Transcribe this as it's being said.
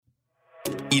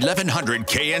1100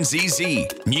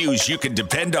 KNZZ. News you can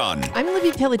depend on. I'm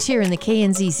Libby Pelletier in the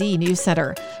KNZZ News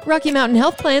Center. Rocky Mountain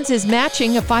Health Plans is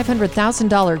matching a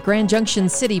 $500,000 Grand Junction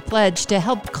City pledge to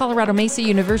help Colorado Mesa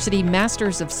University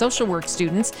Masters of Social Work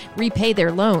students repay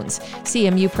their loans.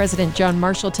 CMU President John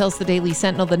Marshall tells the Daily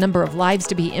Sentinel the number of lives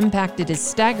to be impacted is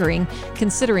staggering,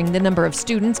 considering the number of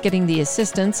students getting the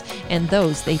assistance and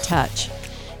those they touch.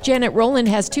 Janet Rowland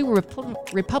has two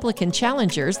Republican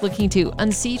challengers looking to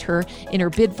unseat her in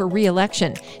her bid for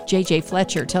re-election. J.J.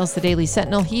 Fletcher tells the Daily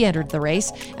Sentinel he entered the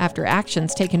race after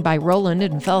actions taken by Rowland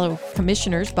and fellow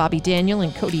commissioners Bobby Daniel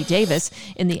and Cody Davis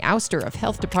in the ouster of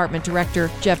Health Department Director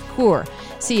Jeff Kuhr.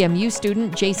 CMU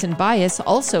student Jason Bias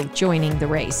also joining the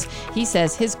race. He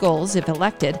says his goals, if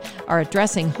elected, are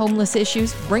addressing homeless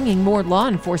issues, bringing more law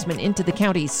enforcement into the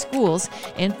county's schools,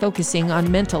 and focusing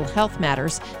on mental health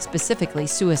matters, specifically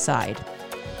suicide.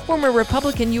 Former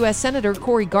Republican U.S. Senator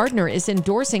Cory Gardner is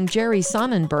endorsing Jerry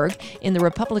Sonnenberg in the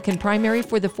Republican primary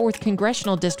for the 4th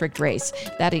Congressional District race.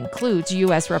 That includes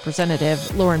U.S.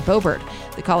 Representative Lauren Boebert.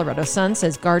 The Colorado Sun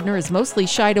says Gardner has mostly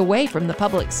shied away from the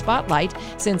public spotlight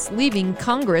since leaving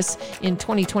Congress in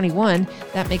 2021.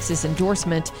 That makes his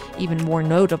endorsement even more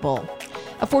notable.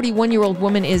 A 41-year-old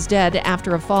woman is dead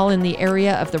after a fall in the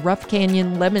area of the Rough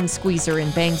Canyon Lemon Squeezer in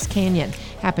Bangs Canyon.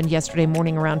 Happened yesterday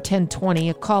morning around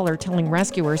 10:20. A caller telling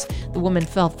rescuers the woman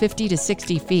fell 50 to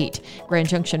 60 feet. Grand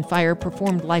Junction Fire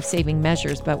performed life-saving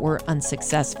measures but were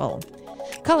unsuccessful.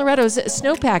 Colorado's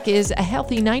snowpack is a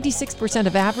healthy 96%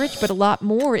 of average, but a lot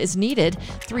more is needed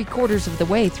 3/4 of the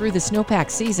way through the snowpack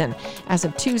season. As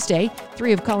of Tuesday,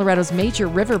 3 of Colorado's major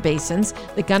river basins,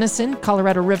 the Gunnison,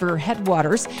 Colorado River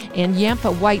headwaters, and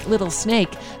Yampa White Little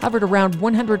Snake, hovered around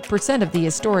 100% of the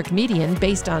historic median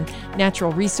based on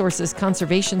Natural Resources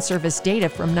Conservation Service data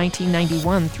from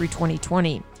 1991 through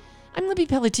 2020. I'm Libby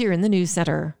Pelletier in the News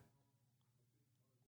Center.